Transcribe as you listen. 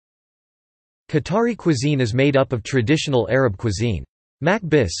Qatari cuisine is made up of traditional Arab cuisine.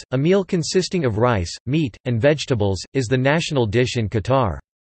 Machbous, a meal consisting of rice, meat, and vegetables, is the national dish in Qatar.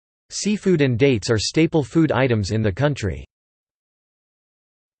 Seafood and dates are staple food items in the country.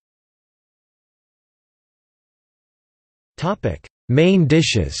 Main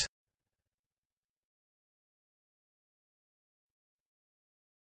dishes.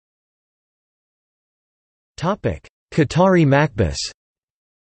 Qatari Machbous.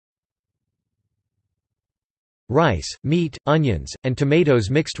 Rice, meat, onions, and tomatoes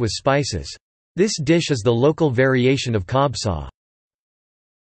mixed with spices. This dish is the local variation of Kabsa.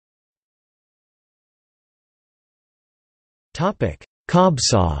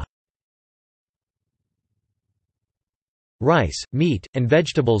 Kabsa. Rice, meat, and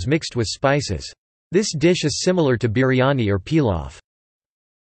vegetables mixed with spices. This dish is similar to biryani or pilaf.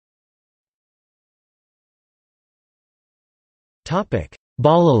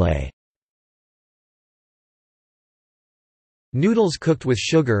 Balalet. Noodles cooked with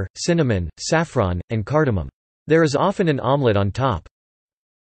sugar, cinnamon, saffron, and cardamom. There is often an omelette on top.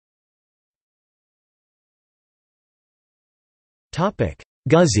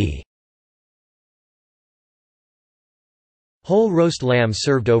 Ghuzi. Whole roast lamb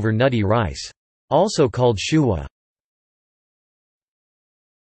served over nutty rice. Also called shuwa.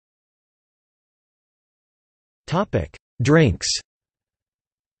 Drinks.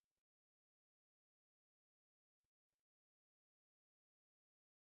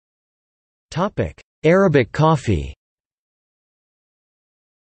 Arabic coffee.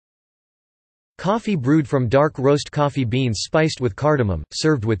 Coffee brewed from dark roast coffee beans spiced with cardamom,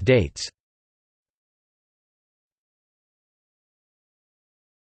 served with dates.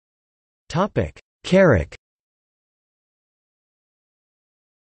 Karak.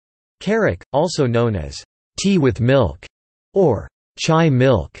 Karak, also known as tea with milk or chai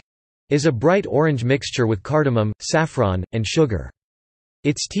milk, is a bright orange mixture with cardamom, saffron, and sugar.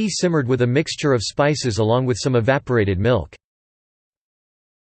 It's tea simmered with a mixture of spices along with some evaporated milk.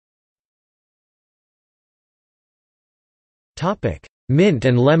 Mint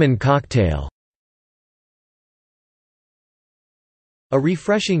and lemon cocktail. A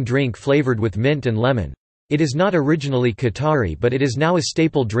refreshing drink flavored with mint and lemon. It is not originally Qatari, but it is now a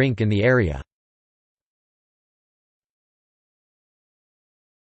staple drink in the area.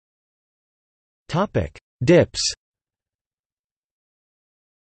 Dips.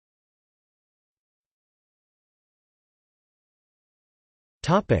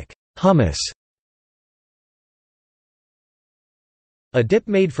 Hummus. A dip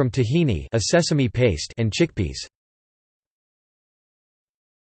made from tahini, a sesame paste, and chickpeas.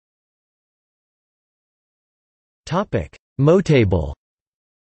 Motabel.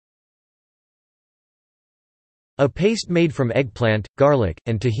 A paste made from eggplant, garlic,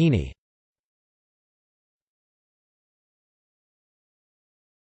 and tahini.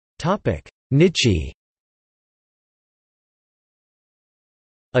 Nichee.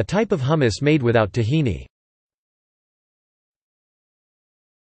 A type of hummus made without tahini.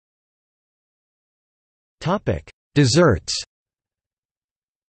 Desserts.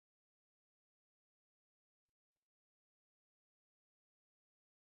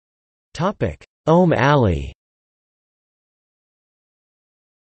 Ali.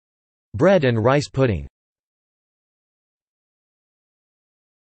 Bread and rice pudding.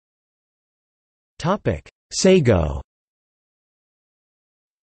 Sago.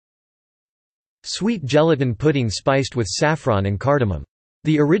 Sweet gelatin pudding spiced with saffron and cardamom.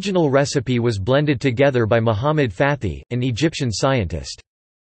 The original recipe was blended together by Muhammad Fathi, an Egyptian scientist.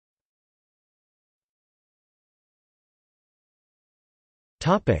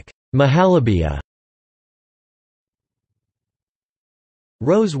 Mehalabiya.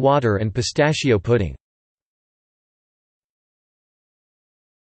 Rose water and pistachio pudding.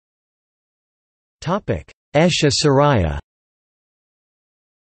 Asaraya.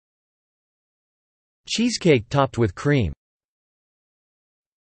 Cheesecake topped with cream.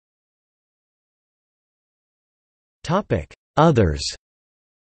 Others.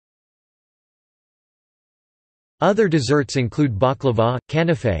 Other desserts include baklava,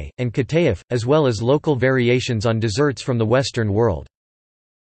 kanafe, and katayef, as well as local variations on desserts from the Western world.